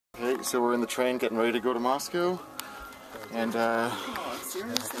Alright, so we're in the train getting ready to go to Moscow. And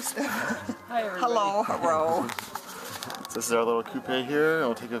Seriously? Hi, everybody. Hello, hello. So this is our little coupe here, and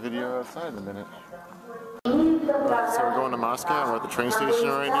we'll take a video outside in a minute. So we're going to Moscow, and we're at the train station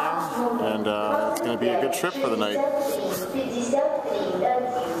right now, and it's going to be a good trip for the night.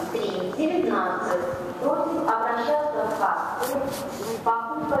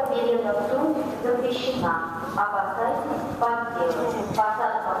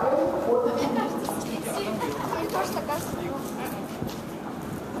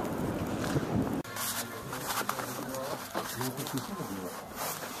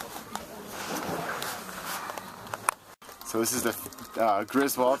 So this is the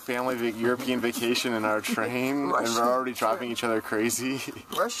Griswold family European vacation in our train, and we're already driving each other crazy.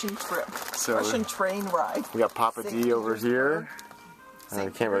 Russian trip. So Russian train ride. We got Papa D over here. I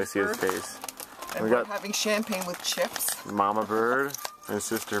can't really see his face. And we're having champagne with chips. Mama Bird and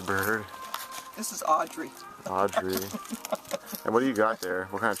Sister Bird. This is Audrey. Audrey. And what do you got there?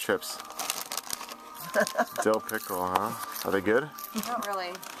 What kind of chips? Dill pickle, huh? Are they good? Not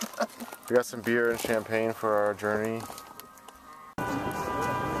really. We got some beer and champagne for our journey.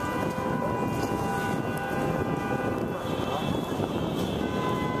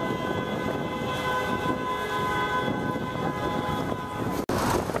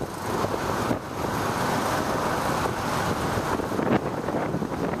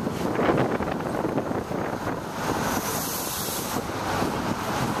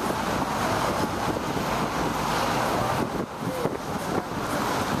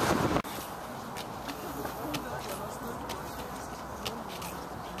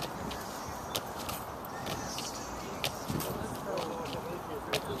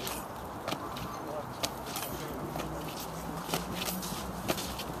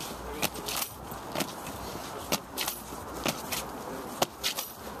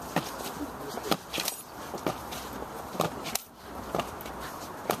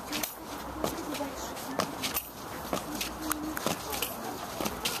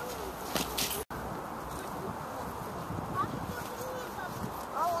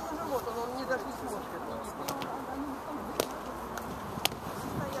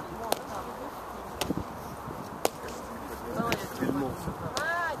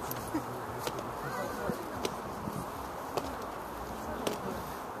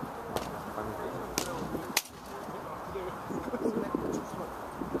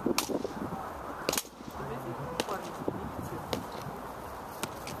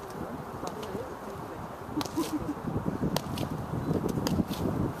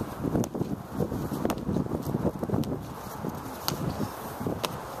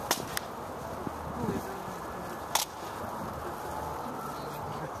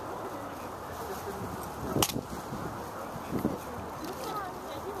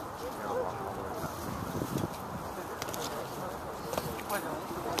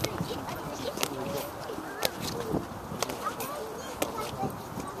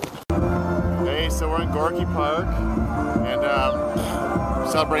 So we're in Gorky Park, and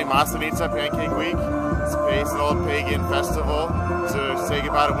celebrating Maslenitsa Pancake Week. It's an old pagan festival to say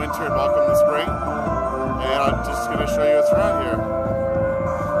goodbye to winter and welcome the spring. And I'm just going to show you what's around here.